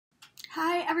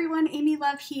everyone, Amy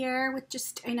Love here with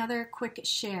just another quick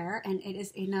share, and it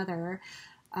is another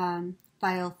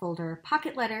file folder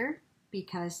pocket letter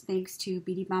because thanks to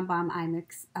Beady Bomb Bomb, I'm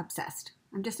obsessed.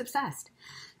 I'm just obsessed.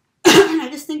 I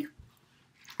just think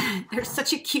there's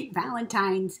such a cute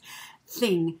Valentine's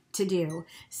thing to do.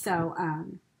 So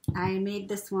I made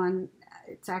this one.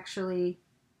 It's actually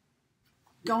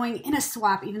going in a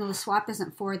swap, even though the swap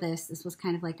isn't for this. This was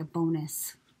kind of like a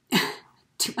bonus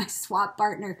to my swap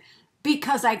partner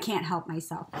because I can't help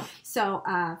myself. So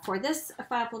for this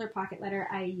file folder pocket letter,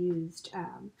 I used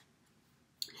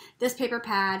this paper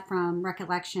pad from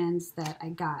Recollections that I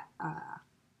got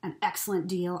an excellent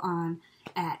deal on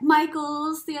at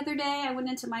Michael's the other day. I went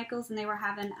into Michael's and they were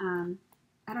having,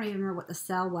 I don't even remember what the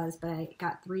sale was, but I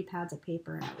got 3 pads of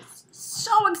paper and I was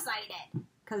so excited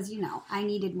because, you know, I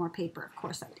needed more paper. Of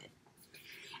course I did.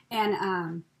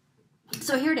 And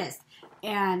so here it is.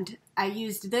 And I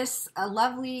used this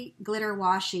lovely glitter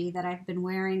washi that I've been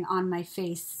wearing on my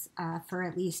face for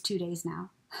at least 2 days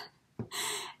now.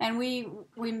 And we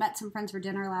met some friends for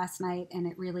dinner last night, and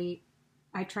it really,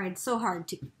 I tried so hard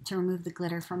to remove the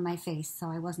glitter from my face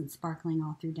so I wasn't sparkling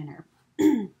all through dinner.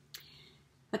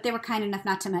 But they were kind enough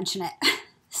not to mention it.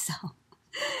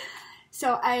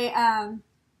 So I,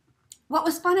 what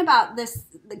was fun about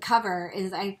the cover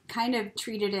is I kind of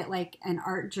treated it like an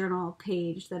art journal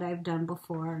page that I've done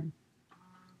before.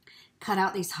 Cut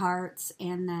out these hearts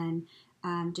and then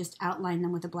just outlined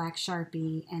them with a black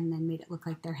Sharpie and then made it look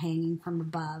like they're hanging from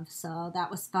above. So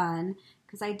that was fun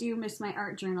because I do miss my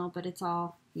art journal, but it's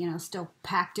all, you know, still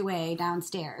packed away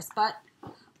downstairs. But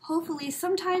hopefully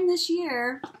sometime this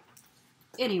year.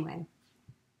 Anyway.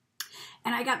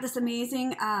 And I got this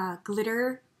amazing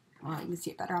glitter. Well, you can see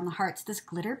it better on the hearts. This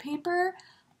glitter paper,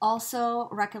 also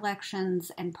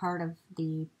Recollections and part of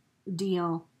the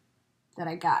deal that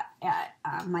I got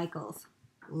at Michael's.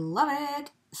 Love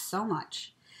it so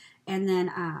much. And then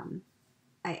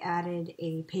I added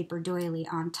a paper doily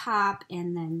on top,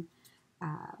 and then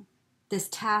this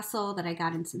tassel that I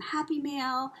got in some Happy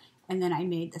Mail, and then I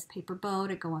made this paper bow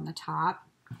to go on the top,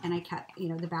 and I kept, you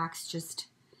know, the back's just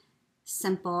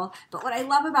simple. But what I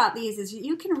love about these is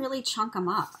you can really chunk them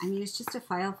up. I mean, it's just a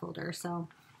file folder. So,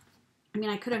 I mean,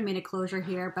 I could have made a closure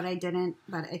here, but I didn't.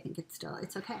 But I think it's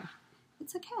okay.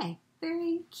 It's okay.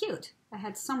 Very cute. I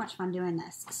had so much fun doing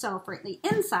this. So for the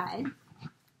inside,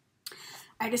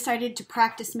 I decided to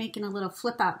practice making a little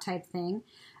flip out type thing.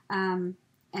 And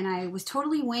I was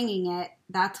totally winging it.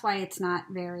 That's why it's not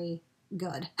very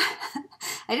good.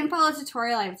 I didn't follow a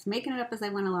tutorial. I was making it up as I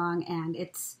went along, and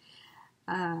it's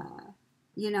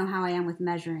you know how I am with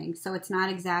measuring, so it's not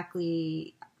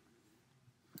exactly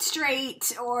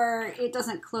straight, or it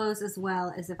doesn't close as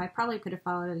well as if I probably could have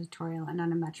followed a tutorial and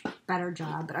done a much better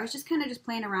job, but I was just kind of just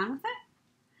playing around with it.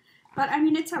 But I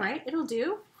mean, it's all right, it'll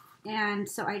do. And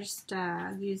so I just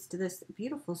used this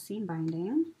beautiful seam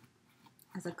binding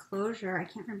as a closure. I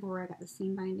can't remember where I got the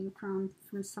seam binding from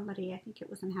somebody. I think it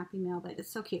was in Happy Mail, but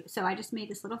it's so cute. So I just made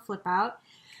this little flip out.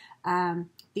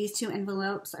 These 2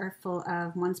 envelopes are full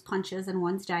of one's punches and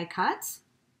one's die cuts.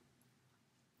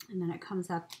 And then it comes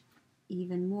up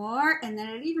even more, and then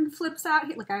it even flips out.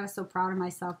 Look, I was so proud of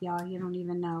myself, y'all. You don't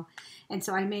even know. And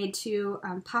so I made 2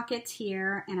 pockets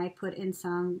here, and I put in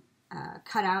some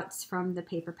cutouts from the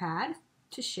paper pad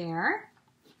to share.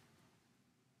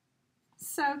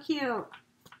 So cute.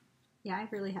 Yeah, I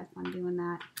really had fun doing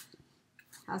that.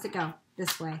 How's it go?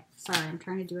 This way. Sorry, I'm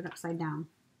trying to do it upside down.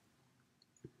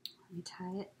 Let me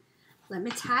tie it. Let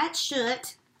me tie it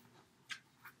shut.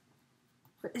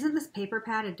 But isn't this paper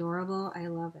pad adorable? I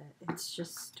love it. It's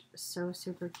just so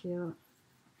super cute.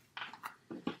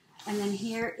 And then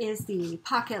here is the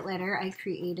pocket letter I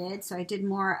created. So I did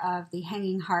more of the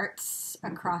hanging hearts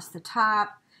across the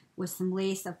top with some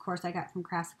lace, of course, I got from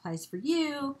Craft Supplies for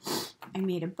You. I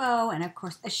made a bow and, of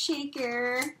course, a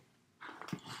shaker.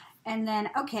 And then,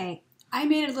 okay, I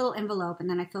made a little envelope, and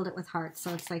then I filled it with hearts,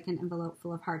 so it's like an envelope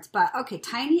full of hearts. But, okay,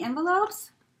 tiny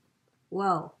envelopes?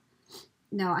 Whoa.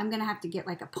 No, I'm going to have to get,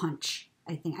 like, a punch,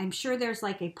 I think. I'm sure there's,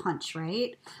 like, a punch,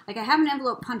 right? Like, I have an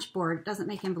envelope punch board. It doesn't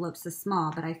make envelopes this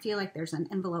small, but I feel like there's an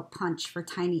envelope punch for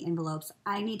tiny envelopes.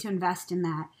 I need to invest in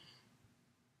that.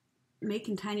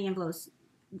 Making tiny envelopes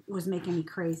was making me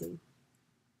crazy.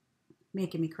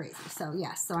 Making me crazy. So,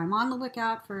 yes, so I'm on the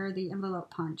lookout for the envelope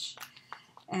punch.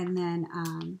 And then,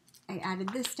 I added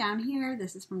this down here.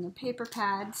 This is from the paper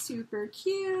pad. Super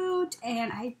cute.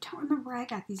 And I don't remember where I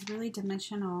got these really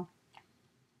dimensional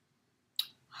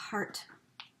heart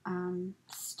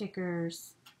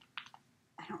stickers.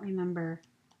 I don't remember.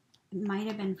 It might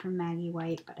have been from Maggie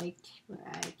White, but I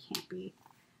can't be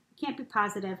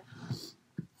positive.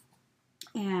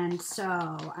 And so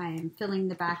I'm filling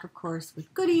the back, of course,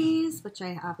 with goodies, which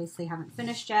I obviously haven't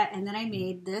finished yet. And then I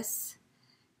made this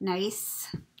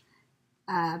nice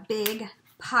big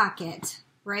pocket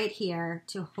right here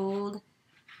to hold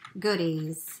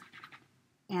goodies.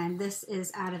 And this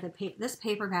is out of the this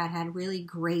paper pad had really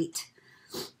great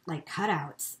like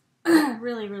cutouts.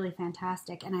 Really, really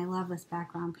fantastic. And I love this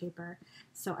background paper.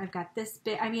 So I've got this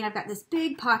big, I've got this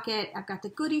big pocket. I've got the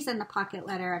goodies in the pocket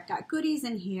letter. I've got goodies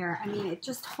in here. I mean, it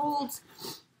just holds.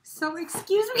 So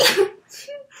excuse me.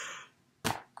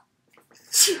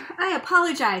 I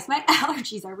apologize. My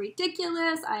allergies are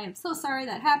ridiculous. I am so sorry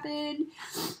that happened.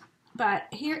 But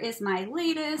here is my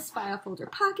latest file folder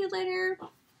pocket letter.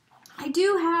 I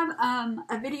do have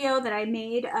a video that I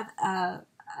made of a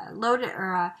loaded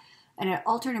or an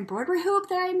alternate embroidery hoop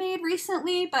that I made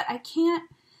recently, but I can't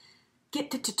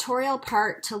get the tutorial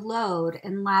part to load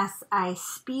unless I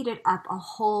speed it up a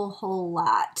whole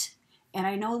lot. And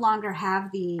I no longer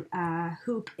have the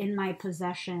hoop in my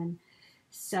possession,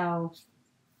 so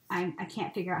I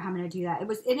can't figure out how I'm going to do that.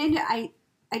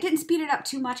 I didn't speed it up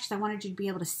too much because I wanted you to be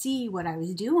able to see what I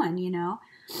was doing, you know.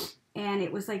 And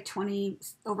it was like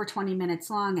over 20 minutes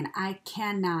long, and I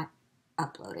cannot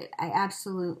upload it. I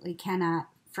absolutely cannot,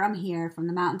 from here, from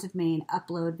the mountains of Maine,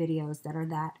 upload videos that are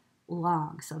that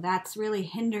long. So that's really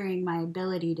hindering my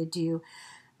ability to do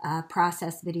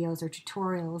process videos or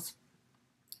tutorials.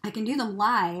 I can do them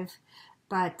live,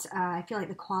 but I feel like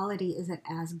the quality isn't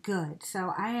as good.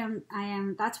 So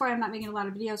that's why I'm not making a lot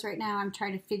of videos right now. I'm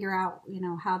trying to figure out, you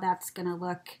know, how that's going to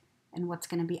look and what's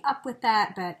going to be up with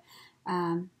that. But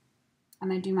I'm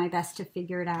going to do my best to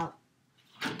figure it out.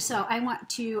 So I want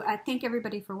to thank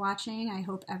everybody for watching. I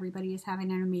hope everybody is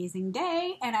having an amazing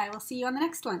day, and I will see you on the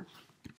next one.